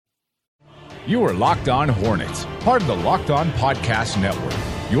You are Locked On Hornets, part of the Locked On Podcast Network.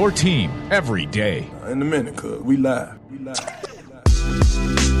 Your team every day. In a minute, cuz we live.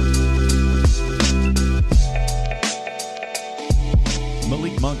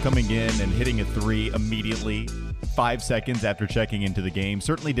 Malik Monk coming in and hitting a three immediately, 5 seconds after checking into the game,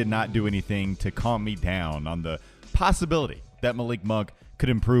 certainly did not do anything to calm me down on the possibility that Malik Monk could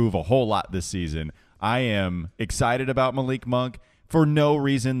improve a whole lot this season. I am excited about Malik Monk for no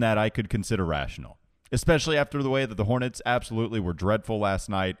reason that I could consider rational, especially after the way that the Hornets absolutely were dreadful last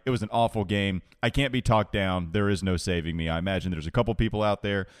night. It was an awful game. I can't be talked down. There is no saving me. I imagine there's a couple people out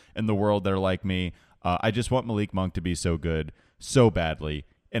there in the world that are like me. I just want Malik Monk to be so good so badly,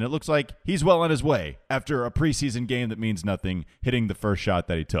 and it looks like he's well on his way after a preseason game that means nothing, hitting the first shot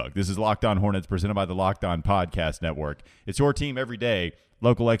that he took. This is Locked On Hornets, presented by the Locked On Podcast Network. It's your team every day.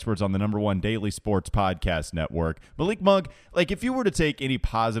 Local experts on the #1 daily sports podcast network. Malik Monk, if you were to take any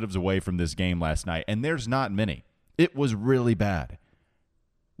positives away from this game last night, and there's not many, it was really bad.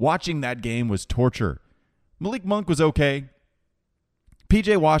 Watching that game was torture. Malik Monk was okay.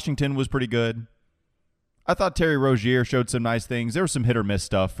 PJ Washington was pretty good. I thought Terry Rozier showed some nice things. There was some hit-or-miss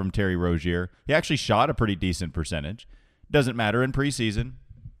stuff from Terry Rozier. He actually shot a pretty decent percentage. Doesn't matter in preseason.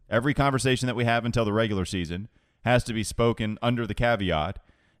 Every conversation that we have until the regular season has to be spoken under the caveat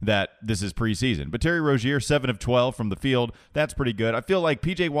that this is preseason. But Terry Rozier, 7 of 12 from the field. That's pretty good. I feel like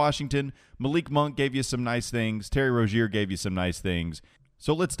PJ Washington, Malik Monk gave you some nice things. Terry Rozier gave you some nice things.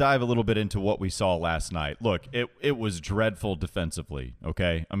 So let's dive a little bit into what we saw last night. Look, it was dreadful defensively,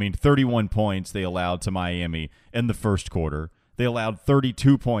 okay? I mean, 31 points they allowed to Miami in the first quarter. They allowed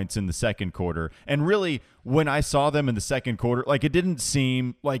 32 points in the second quarter. And really, when I saw them in the second quarter, it didn't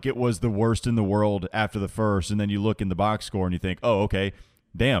seem like it was the worst in the world after the first. And then you look in the box score and you think, oh, okay,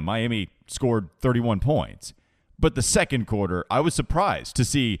 damn, Miami scored 31 points. But the second quarter, I was surprised to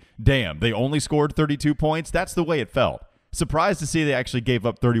see, damn, they only scored 32 points. That's the way it felt. Surprised to see they actually gave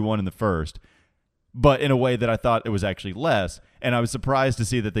up 31 in the first, but in a way that I thought it was actually less. And I was surprised to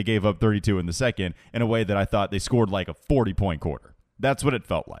see that they gave up 32 in the second in a way that I thought they scored like a 40-point quarter. That's what it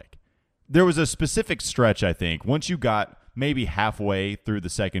felt like. There was a specific stretch, I think, once you got maybe halfway through the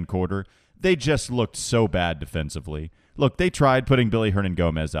second quarter, they just looked so bad defensively. Look, they tried putting Billy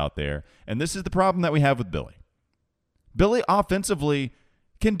Hernangomez out there, and this is the problem that we have with Billy. Billy offensively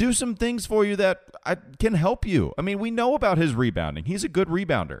can do some things for you that can help you. I mean, we know about his rebounding. He's a good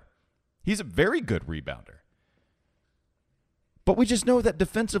rebounder. He's a very good rebounder. But we just know that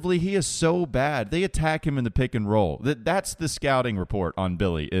defensively he is so bad. They attack him in the pick and roll. That's the scouting report on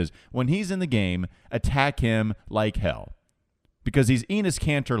Billy, is when he's in the game, attack him like hell. Because he's Enes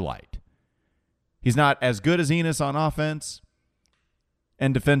Kanter light. He's not as good as Enes on offense,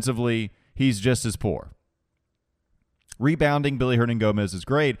 and defensively, he's just as poor. Rebounding, Billy Hernangomez is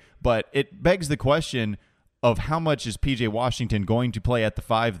great, but it begs the question of how much is P.J. Washington going to play at the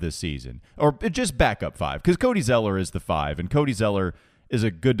 5 this season? Or just backup 5, because Cody Zeller is the 5, and Cody Zeller is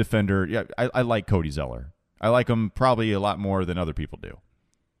a good defender. Yeah, I like Cody Zeller. I like him probably a lot more than other people do.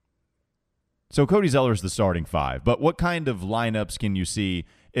 So Cody Zeller is the starting 5, but what kind of lineups can you see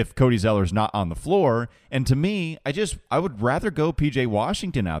if Cody Zeller's not on the floor? And to me, I would rather go P.J.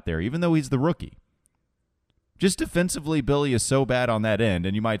 Washington out there, even though he's the rookie. Just defensively, Billy is so bad on that end,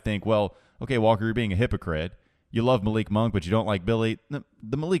 and you might think, well, okay, Walker, you're being a hypocrite. You love Malik Monk, but you don't like Billy.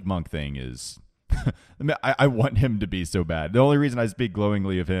 The Malik Monk thing is I want him to be so bad. The only reason I speak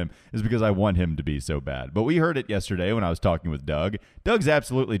glowingly of him is because I want him to be so bad. But we heard it yesterday when I was talking with Doug. Doug's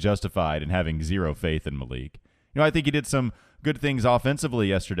absolutely justified in having zero faith in Malik. I think he did some good things offensively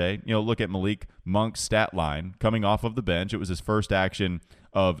yesterday. Look at Malik Monk's stat line coming off of the bench. It was his first action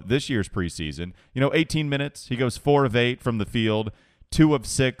of this year's preseason. 18 minutes. He goes 4 of 8 from the field, 2 of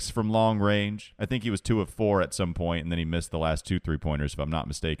 6 from long range. I think he was 2 of 4 at some point, and then he missed the last 2 3-pointers, if I'm not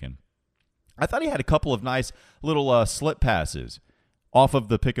mistaken. I thought he had a couple of nice little slip passes off of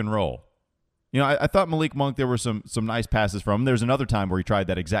the pick and roll. I thought Malik Monk, there were some nice passes from him. There's another time where he tried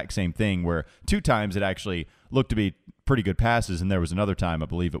that exact same thing where 2 times it actually looked to be pretty good passes, and there was another time, I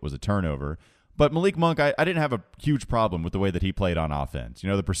believe it was a turnover. But Malik Monk, I didn't have a huge problem with the way that he played on offense.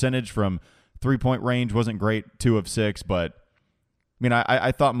 The percentage from 3-point range wasn't great, 2 of 6, but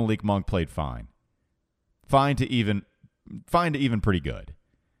I thought Malik Monk played fine. Fine to even pretty good.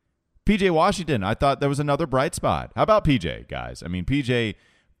 P.J. Washington, I thought there was another bright spot. How about P.J., guys? P.J.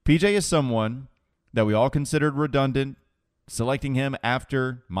 is someone that we all considered redundant, selecting him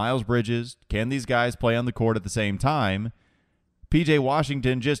after Miles Bridges. Can these guys play on the court at the same time? P.J.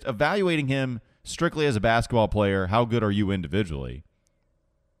 Washington, just evaluating him strictly as a basketball player, how good are you individually?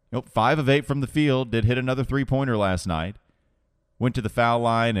 5 of 8 from the field, did hit another 3-pointer last night. went to the foul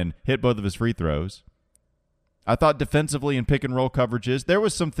line and hit both of his free throws. I thought defensively in pick and roll coverages, there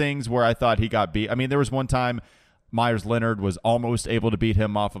was some things where I thought he got beat. I mean, there was one time Myers Leonard was almost able to beat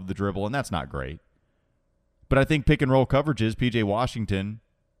him off of the dribble, and that's not great. But I think pick and roll coverages, P.J. Washington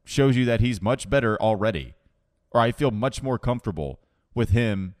shows you that he's much better already. Or I feel much more comfortable with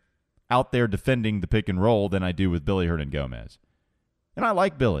him out there defending the pick and roll than I do with Billy Hernangomez. And I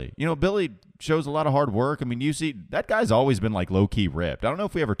like Billy. You know, Billy shows a lot of hard work. I mean, you see, that guy's always been like low-key ripped. I don't know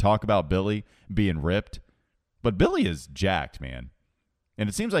if we ever talk about Billy being ripped, but Billy is jacked, man. And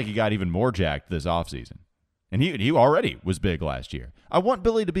it seems like he got even more jacked this offseason. And he already was big last year. I want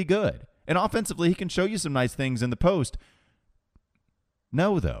Billy to be good. And offensively, he can show you some nice things in the post.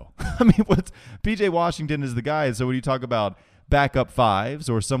 No, though. I mean, P.J. Washington is the guy. So when you talk about backup fives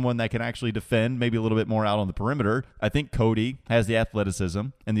or someone that can actually defend maybe a little bit more out on the perimeter, I think Cody has the athleticism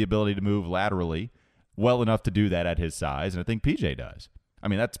and the ability to move laterally well enough to do that at his size. And I think P.J. does. I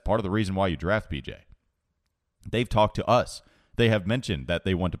mean, that's part of the reason why you draft P.J. They've talked to us. They have mentioned that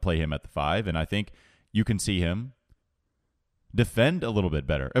they want to play him at the 5, and I think you can see him defend a little bit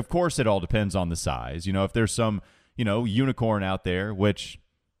better. Of course, it all depends on the size. You know, if there's some, unicorn out there, which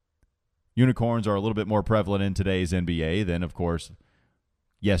unicorns are a little bit more prevalent in today's NBA than, of course,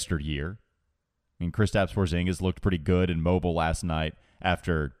 yesteryear. I mean, Kristaps Porzingis looked pretty good and mobile last night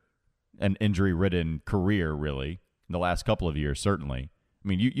after an injury-ridden career, really, in the last couple of years, certainly. I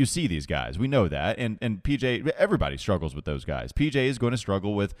mean, you see these guys. We know that. And PJ, everybody struggles with those guys. PJ is going to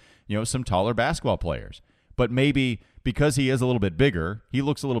struggle with, some taller basketball players. But maybe because he is a little bit bigger, he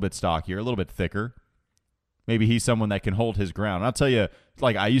looks a little bit stockier, a little bit thicker. Maybe he's someone that can hold his ground. And I'll tell you,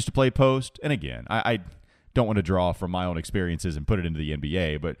 like, I used to play post. And again, I don't want to draw from my own experiences and put it into the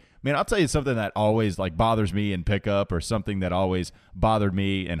NBA. But, man, I'll tell you something that always, bothers me in pickup or something that always bothered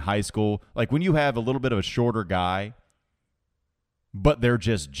me in high school. Like, when you have a little bit of a shorter guy, but they're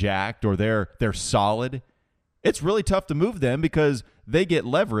just jacked or they're solid, it's really tough to move them because they get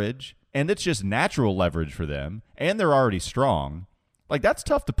leverage, and it's just natural leverage for them, and they're already strong. Like, that's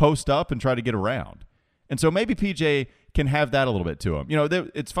tough to post up and try to get around. And so maybe PJ can have that a little bit to him.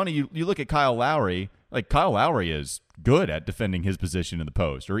 It's funny, you look at Kyle Lowry, like Kyle Lowry is good at defending his position in the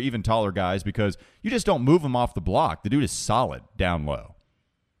post, or even taller guys, because you just don't move him off the block. The dude is solid down low.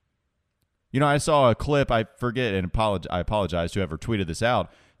 I saw a clip, I forget, and I apologize to whoever tweeted this out.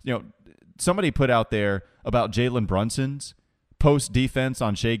 Somebody put out there about Jalen Brunson's post defense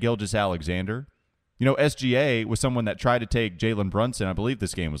on Shai Gilgeous-Alexander. SGA was someone that tried to take Jalen Brunson. I believe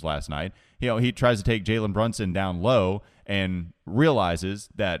this game was last night. He tries to take Jalen Brunson down low and realizes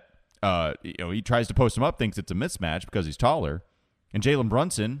that, he tries to post him up, thinks it's a mismatch because he's taller. And Jalen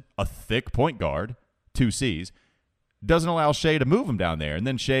Brunson, a thick point guard, 2 C's, doesn't allow Shai to move him down there. And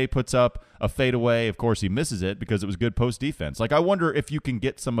then Shai puts up a fadeaway. Of course, he misses it because it was good post defense. Like, I wonder if you can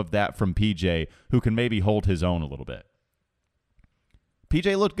get some of that from PJ, who can maybe hold his own a little bit.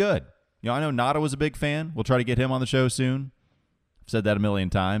 PJ looked good. I know Nada was a big fan. We'll try to get him on the show soon. I've said that a million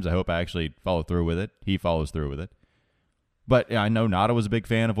times. I hope I actually follow through with it. He follows through with it. But I know Nada was a big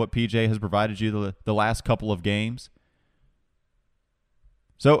fan of what PJ has provided you the last couple of games.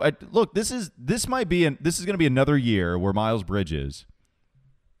 So look, this is going to be another year where Miles Bridges,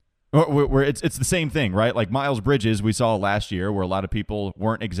 where it's the same thing, right? Like Miles Bridges, we saw last year, where a lot of people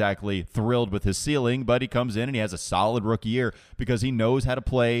weren't exactly thrilled with his ceiling, but he comes in and he has a solid rookie year because he knows how to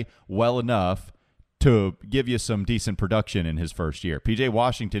play well enough to give you some decent production in his first year. P.J.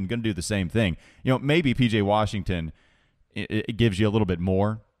 Washington going to do the same thing. Maybe P.J. Washington it gives you a little bit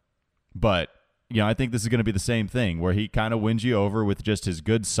more, but I think this is going to be the same thing where he kind of wins you over with just his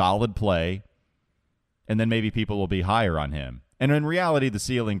good, solid play, and then maybe people will be higher on him. And in reality, the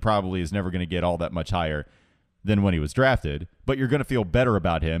ceiling probably is never going to get all that much higher than when he was drafted, but you're going to feel better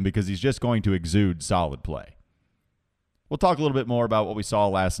about him because he's just going to exude solid play. We'll talk a little bit more about what we saw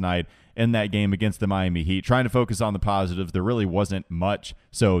last night in that game against the Miami Heat, trying to focus on the positives. There really wasn't much,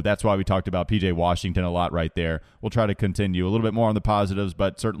 so that's why we talked about P.J. Washington a lot right there. We'll try to continue a little bit more on the positives,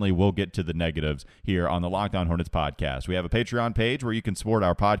 but certainly we'll get to the negatives here on the Locked On Hornets podcast. We have a Patreon page where you can support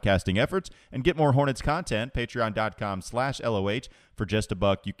our podcasting efforts and get more Hornets content, patreon.com/LOH. For just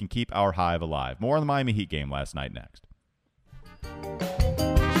 $1, you can keep our hive alive. More on the Miami Heat game last night next.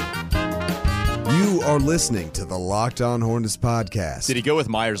 You are listening to the Locked On Hornets podcast. Did he go with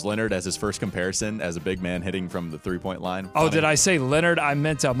Myers Leonard as his first comparison as a big man hitting from the three-point line? Oh, did I say Leonard? I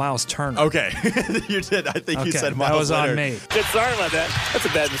meant Miles Turner. Okay. You did. I think you said Myles Leonard. That was on me. Good, sorry about that. That's a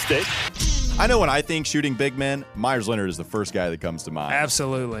bad mistake. I know when I think shooting big men, Myers Leonard is the first guy that comes to mind.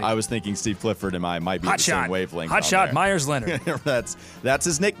 Absolutely. I was thinking Steve Clifford and I might be the same wavelength. Hot shot, Myers Leonard. That's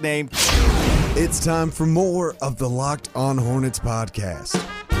his nickname. It's time for more of the Locked On Hornets podcast.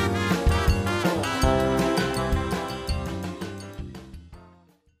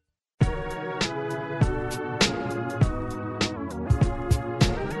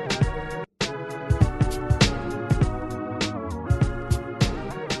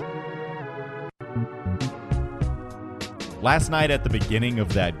 Last night at the beginning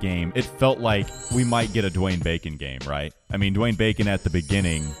of that game, it felt like we might get a Dwayne Bacon game, right? I mean, Dwayne Bacon at the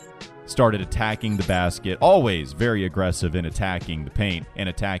beginning started attacking the basket, always very aggressive in attacking the paint and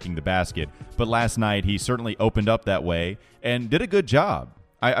attacking the basket. But last night, he certainly opened up that way and did a good job.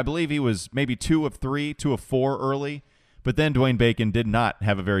 I believe he was maybe 2 of 3, 2 of 4 early. But then Dwayne Bacon did not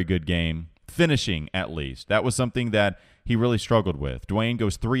have a very good game, finishing at least. That was something that he really struggled with. Dwayne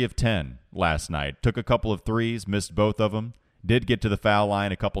goes 3 of 10 last night. Took a couple of threes, missed both of them. Did get to the foul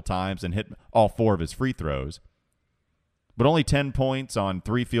line a couple times and hit all 4 of his free throws. But only 10 points on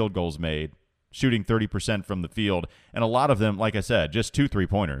 3 field goals made, shooting 30% from the field. And a lot of them, like I said, just 2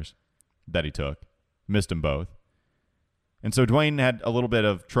 3-pointers that he took. Missed them both. And so Dwayne had a little bit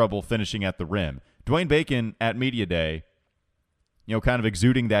of trouble finishing at the rim. Dwayne Bacon at Media Day, kind of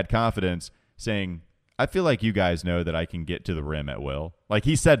exuding that confidence, saying, I feel like you guys know that I can get to the rim at will. Like,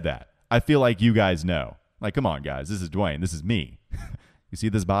 he said that. I feel like you guys know. Like, come on, guys. This is Dwayne. This is me. You see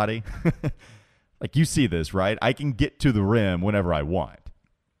this body? Like, you see this, right? I can get to the rim whenever I want.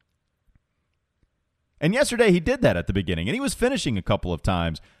 And yesterday he did that at the beginning, and he was finishing a couple of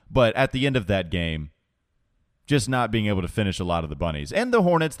times, but at the end of that game, just not being able to finish a lot of the bunnies. And the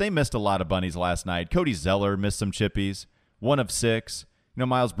Hornets, they missed a lot of bunnies last night. Cody Zeller missed some chippies, 1 of 6.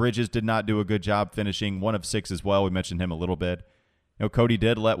 Miles Bridges did not do a good job finishing, 1 of 6 as well. We mentioned him a little bit. Cody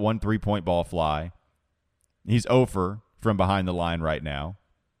did let 1 3-point ball fly. He's 0 from behind the line right now.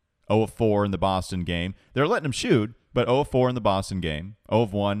 0 of 4 in the Boston game. They're letting him shoot, but 0 of 4 in the Boston game. 0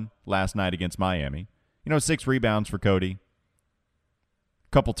 of 1 last night against Miami. 6 rebounds for Cody.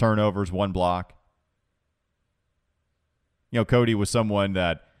 Couple turnovers, 1 block. Cody was someone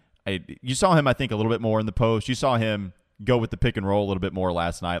that you saw him, I think, a little bit more in the post. You saw him go with the pick and roll a little bit more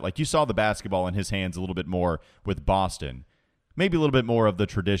last night. Like, you saw the basketball in his hands a little bit more with Boston. Maybe a little bit more of the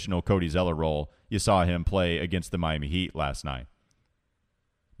traditional Cody Zeller role you saw him play against the Miami Heat last night.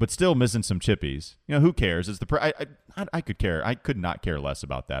 But still missing some chippies. Who cares? It's I could care. I could not care less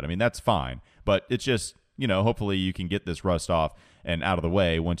about that. I mean, that's fine. But it's just, hopefully you can get this rust off and out of the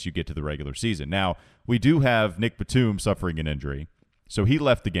way once you get to the regular season. Now, we do have Nick Batum suffering an injury. So he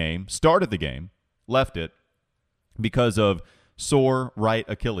left the game, started the game, left it because of sore right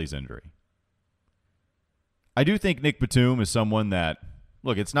Achilles injury. I do think Nick Batum is someone that,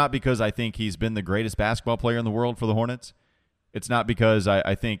 look, it's not because I think he's been the greatest basketball player in the world for the Hornets. It's not because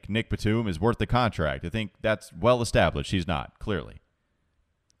I think Nick Batum is worth the contract. I think that's well established. He's not, clearly.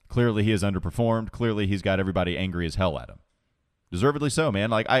 Clearly he has underperformed. Clearly he's got everybody angry as hell at him. Deservedly so, man.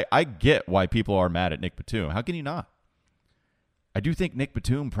 Like, I get why people are mad at Nick Batum. How can you not? I do think Nick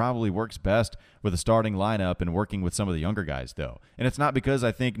Batum probably works best with a starting lineup and working with some of the younger guys, though. And it's not because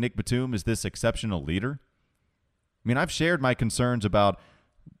I think Nick Batum is this exceptional leader. I mean, I've shared my concerns about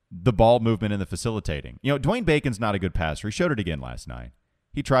the ball movement and the facilitating. Dwayne Bacon's not a good passer. He showed it again last night.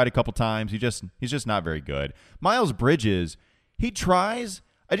 He tried a couple times. He's just not very good. Miles Bridges, he tries.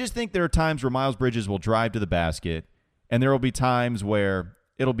 I just think there are times where Miles Bridges will drive to the basket, and there will be times where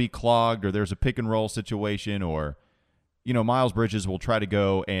it'll be clogged or there's a pick and roll situation, or Miles Bridges will try to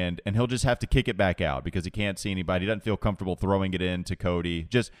go and he'll just have to kick it back out because he can't see anybody. He doesn't feel comfortable throwing it in to Cody.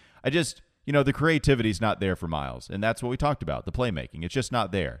 The creativity's not there for Miles, and that's what we talked about, the playmaking. It's just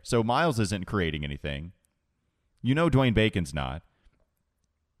not there. So Miles isn't creating anything. Dwayne Bacon's not.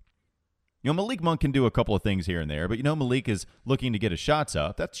 Malik Monk can do a couple of things here and there, but Malik is looking to get his shots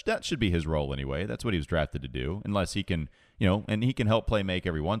up. That should be his role anyway. That's what he was drafted to do, unless he can, and he can help play make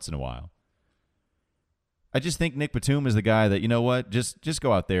every once in a while. I just think Nick Batum is the guy that, just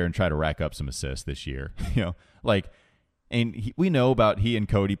go out there and try to rack up some assists this year. And we know about he and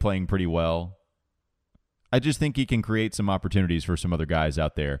Cody playing pretty well. I just think he can create some opportunities for some other guys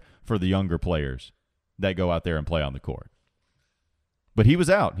out there, for the younger players that go out there and play on the court. But he was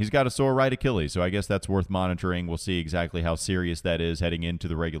out. He's got a sore right Achilles, so I guess that's worth monitoring. We'll see exactly how serious that is heading into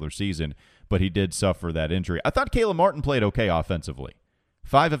the regular season. But he did suffer that injury. I thought Caleb Martin played okay offensively.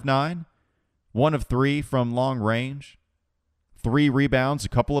 5 of 9, 1 of 3 from long range. 3 rebounds, a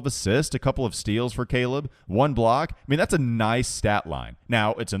couple of assists, a couple of steals for Caleb, 1 block. I mean, that's a nice stat line.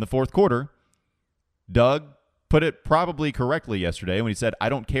 Now, it's in the fourth quarter. Doug put it probably correctly yesterday when he said, I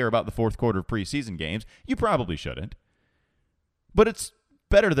don't care about the fourth quarter of preseason games. You probably shouldn't. But it's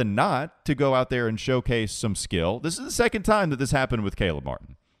better than not to go out there and showcase some skill. This is the second time that this happened with Caleb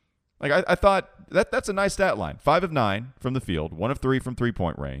Martin. Like, I thought that's a nice stat line. 5 of 9 from the field, 1 of 3 from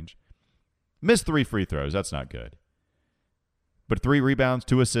three-point range. Missed 3 free throws. That's not good. But 3 rebounds,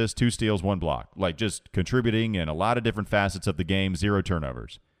 2 assists, 2 steals, 1 block. Like, just contributing in a lot of different facets of the game, 0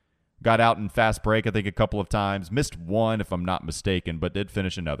 turnovers. Got out in fast break, I think, a couple of times. Missed 1, if I'm not mistaken, but did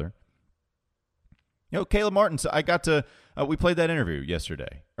finish another. You know, Caleb Martin, I got to we played that interview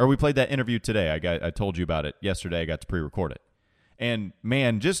yesterday. Or we played that interview today. I told you about it yesterday. I got to pre-record it. And,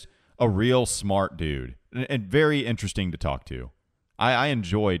 man, just a real smart dude. And very interesting to talk to. I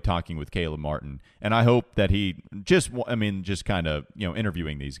enjoyed talking with Caleb Martin, and I hope that he just kind of,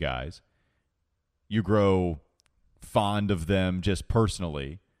 interviewing these guys. You grow fond of them just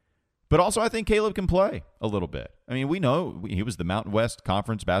personally. But also I think Caleb can play a little bit. I mean, we know he was the Mountain West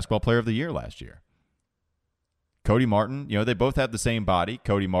Conference Basketball Player of the Year last year. Cody Martin, they both have the same body.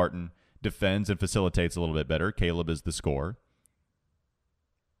 Cody Martin defends and facilitates a little bit better. Caleb is the scorer.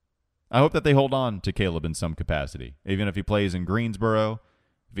 I hope that they hold on to Caleb in some capacity, even if he plays in Greensboro,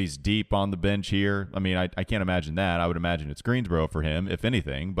 if he's deep on the bench here. I mean, I can't imagine that. I would imagine it's Greensboro for him, if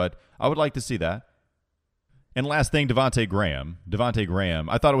anything, but I would like to see that. And last thing, Devontae Graham,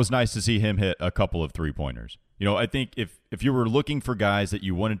 I thought it was nice to see him hit a couple of three-pointers. I think if you were looking for guys that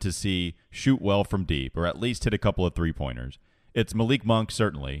you wanted to see shoot well from deep or at least hit a couple of three-pointers, it's Malik Monk,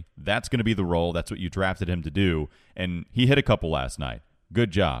 certainly. That's going to be the role. That's what you drafted him to do, and he hit a couple last night.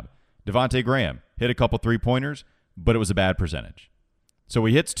 Good job. Devontae Graham hit a couple three-pointers, but it was a bad percentage. So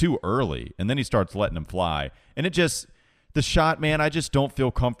he hits 2 early, and then he starts letting them fly. And the shot, man, I just don't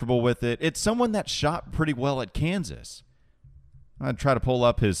feel comfortable with it. It's someone that shot pretty well at Kansas. I'd try to pull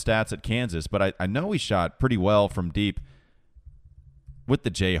up his stats at Kansas, but I know he shot pretty well from deep with the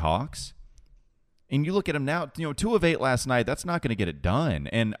Jayhawks. And you look at him now, 2 of 8 last night, that's not going to get it done.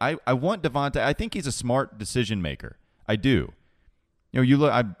 And I want Devontae, I think he's a smart decision maker. I do. You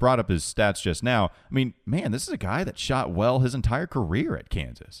look. I brought up his stats just now. I mean, man, this is a guy that shot well his entire career at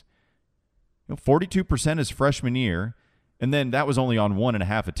Kansas. 42% his freshman year, and then that was only on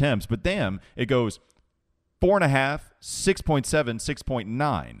 1.5 attempts. But damn, it goes 4.5, 6.7,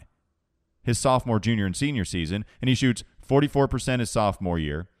 6.9 his sophomore, junior, and senior season, and he shoots 44% his sophomore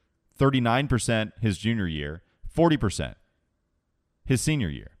year, 39% his junior year, 40% his senior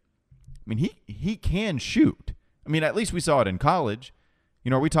year. I mean, he can shoot. I mean, at least we saw it in college.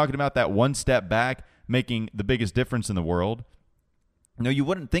 Are we talking about that one step back making the biggest difference in the world? No, you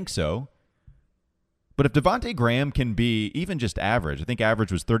wouldn't think so. But if Devontae Graham can be even just average, I think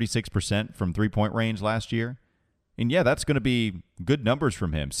average was 36% from three-point range last year. And, yeah, that's going to be good numbers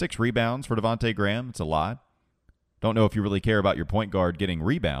from him. 6 rebounds for Devontae Graham. It's a lot. Don't know if you really care about your point guard getting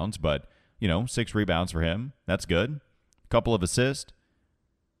rebounds, but, 6 rebounds for him. That's good. A couple of assists.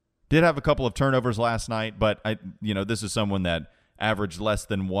 Did have a couple of turnovers last night, but this is someone that averaged less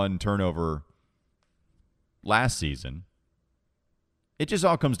than 1 turnover last season. It just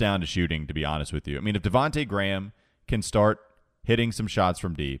all comes down to shooting, to be honest with you. I mean, if Devontae Graham can start hitting some shots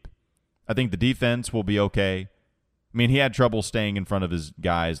from deep, I think the defense will be okay. I mean, he had trouble staying in front of his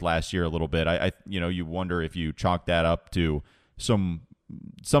guys last year a little bit. You wonder if you chalk that up to some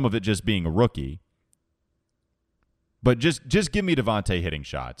of it just being a rookie. But just give me Devontae hitting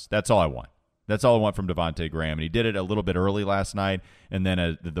shots. That's all I want. That's all I want from Devontae Graham. And he did it a little bit early last night, and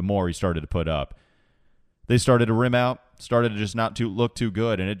then the more he started to put up, they started to rim out, started to just not look too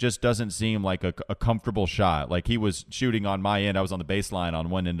good, and it just doesn't seem like a comfortable shot. Like he was shooting on my end. I was on the baseline on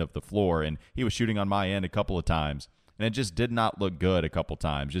one end of the floor, and he was shooting on my end a couple of times. And it just did not look good a couple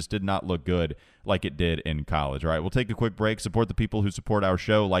times. Just did not look good like it did in college. All right, we'll take a quick break. Support the people who support our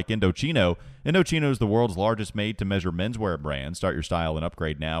show, like Indochino. Indochino is the world's largest made-to-measure menswear brand. Start your style and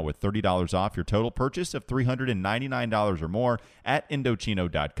upgrade now with $30 off your total purchase of $399 or more at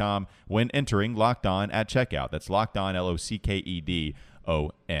Indochino.com when entering Locked On at checkout. That's Locked On, LOCKEDON.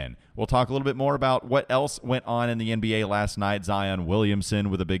 We'll talk a little bit more about what else went on in the NBA last night. Zion Williamson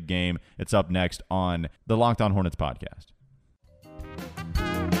with a big game. It's up next on the Locked On Hornets podcast.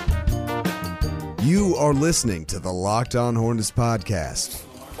 You are listening to the Locked On Hornets podcast.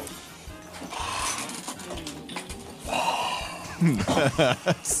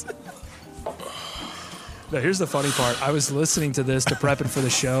 Now, here's the funny part. I was listening to this to prepping for the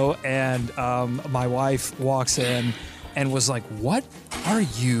show, and my wife walks in and was like, "What are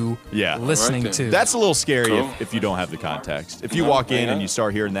you listening to?" That's a little scary if you don't have the context. If you walk in and you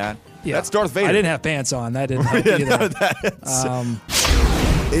start hearing that, that's Darth Vader. I didn't have pants on. That didn't help either.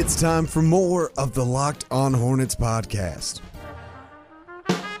 It's time for more of the Locked On Hornets podcast.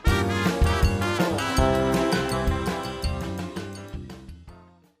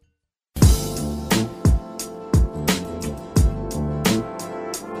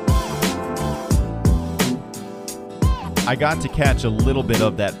 I got to catch a little bit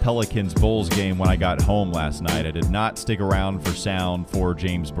of that Pelicans-Bulls game when I got home last night. I did not stick around for sound for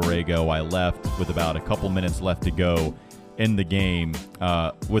James Borrego. I left with about a couple minutes left to go in the game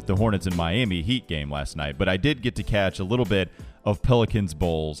with the Hornets and Miami Heat game last night. But I did get to catch a little bit of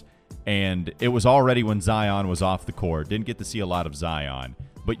Pelicans-Bulls, and it was already when Zion was off the court. Didn't get to see a lot of Zion.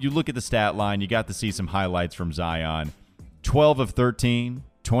 But you look at the stat line, you got to see some highlights from Zion. 12 of 13,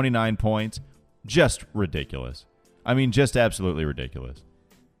 29 points. Just ridiculous. I mean, just absolutely ridiculous.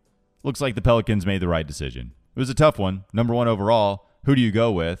 Looks like the Pelicans made the right decision. It was a tough one. Number 1 overall. Who do you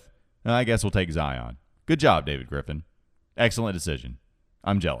go with? I guess we'll take Zion. Good job, David Griffin. Excellent decision.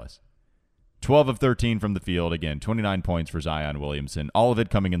 I'm jealous. 12 of 13 from the field. Again, 29 points for Zion Williamson. All of it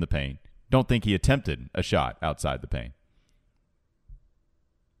coming in the paint. Don't think he attempted a shot outside the paint.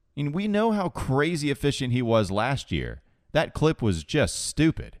 And we know how crazy efficient he was last year. That clip was just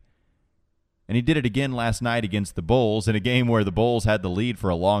stupid. And he did it again last night against the Bulls in a game where the Bulls had the lead for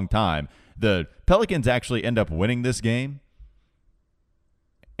a long time. The Pelicans actually end up winning this game.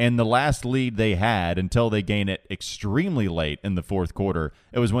 And the last lead they had until they gained it extremely late in the fourth quarter,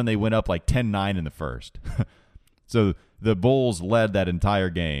 it was when they went up like 10-9 in the first. So the Bulls led that entire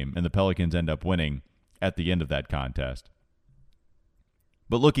game, and the Pelicans end up winning at the end of that contest.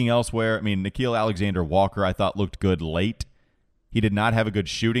 But looking elsewhere, I mean, Nickeil Alexander-Walker I thought looked good late. He did not have a good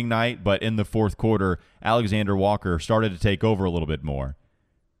shooting night, but in the fourth quarter, Alexander Walker started to take over a little bit more.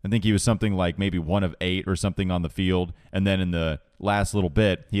 I think he was something like maybe 1 of 8 or something on the field. And then in the last little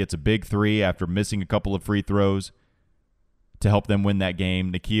bit, he hits a big 3 after missing a couple of free throws to help them win that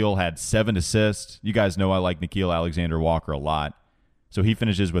game. Nickeil had 7 assists. You guys know I like Nickeil Alexander-Walker a lot. So he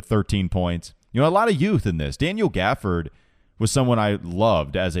finishes with 13 points. You know, a lot of youth in this. Daniel Gafford was someone I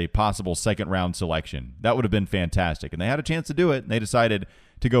loved as a possible second-round selection. That would have been fantastic. And they had a chance to do it, and they decided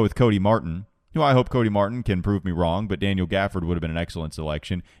to go with Cody Martin, who I hope Cody Martin can prove me wrong, but Daniel Gafford would have been an excellent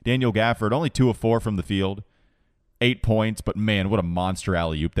selection. Daniel Gafford, only 2 of 4 from the field, 8 points, but man, what a monster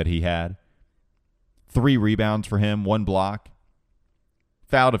alley-oop that he had. 3 rebounds for him, 1 block.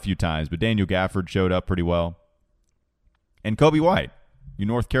 Fouled a few times, but Daniel Gafford showed up pretty well. And Kobe White. You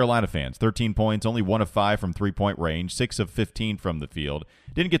North Carolina fans, 13 points, only 1 of 5 from three-point range, 6 of 15 from the field.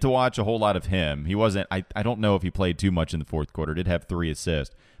 Didn't get to watch a whole lot of him. He wasn't, I don't know if he played too much in the fourth quarter. Did have 3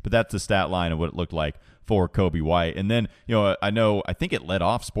 assists, but that's the stat line of what it looked like for Kobe White. And then, you know, I think it led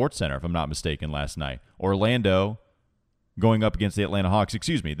off SportsCenter, if I'm not mistaken, last night. Orlando going up against the Atlanta Hawks,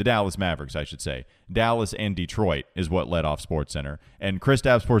 the Dallas Mavericks, I should say. Dallas and Detroit is what led off SportsCenter. And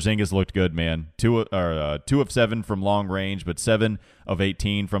Kristaps Porzingis looked good, man. 2 of 7 from long range, but 7 of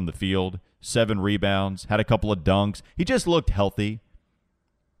 18 from the field. 7 rebounds, had a couple of dunks. He just looked healthy.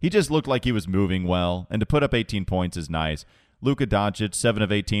 He just looked like he was moving well. And to put up 18 points is nice. Luka Doncic, 7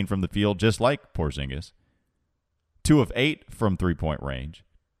 of 18 from the field, just like Porzingis. 2 of 8 from three-point range.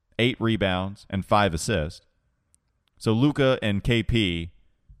 8 rebounds and 5 assists. So Luka and KP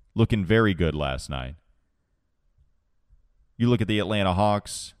looking very good last night. You look at the Atlanta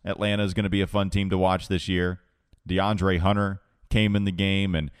Hawks. Atlanta is going to be a fun team to watch this year. DeAndre Hunter came in the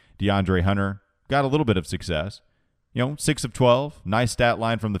game, and DeAndre Hunter got a little bit of success. 6 of 12. Nice stat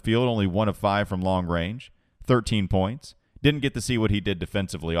line from the field, only 1 of 5 from long range. 13 points. Didn't get to see what he did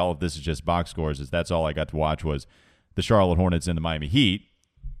defensively. All of this is just box scores, as that's all I got to watch was the Charlotte Hornets and the Miami Heat.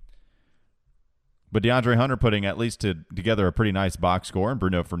 But DeAndre Hunter putting at least together a pretty nice box score, and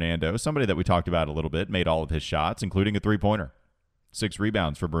Bruno Fernando, somebody that we talked about a little bit, made all of his shots, including a three-pointer. 6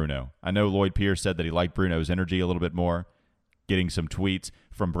 rebounds for Bruno. I know Lloyd Pierce said that he liked Bruno's energy a little bit more, getting some tweets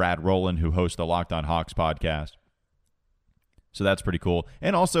from Brad Rowland, who hosts the Locked On Hawks podcast. So that's pretty cool.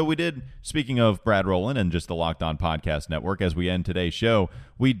 And also we did, speaking of Brad Rowland and just the Locked On Podcast Network, as we end today's show,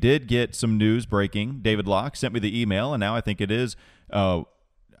 we did get some news breaking. David Locke sent me the email, and now I think it is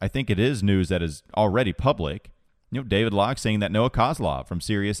news that is already public. David Locke saying that Noah Kozlov from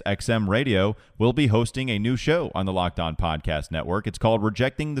Sirius XM Radio will be hosting a new show on the Locked On Podcast Network. It's called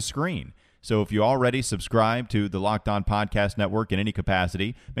Rejecting the Screen. So if you already subscribe to the Locked On Podcast Network in any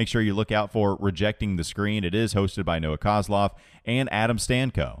capacity, make sure you look out for Rejecting the Screen. It is hosted by Noah Kozlov and Adam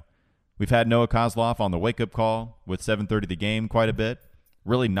Stanko. We've had Noah Kozlov on the wake-up call with 7:30 The Game quite a bit.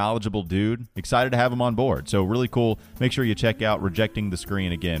 Really knowledgeable dude. Excited to have him on board. So really cool. Make sure you check out Rejecting the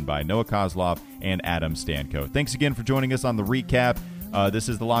Screen again by Noah Kozlov and Adam Stanko. Thanks again for joining us on the recap. This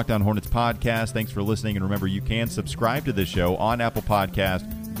is the Locked On Hornets podcast. Thanks for listening. And remember, you can subscribe to this show on Apple Podcasts,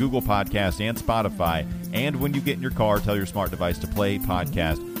 Google Podcasts, and Spotify. And when you get in your car, tell your smart device to play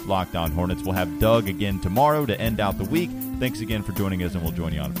podcast Locked On Hornets. We'll have Doug again tomorrow to end out the week. Thanks again for joining us, and we'll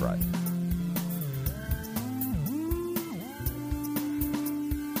join you on Friday.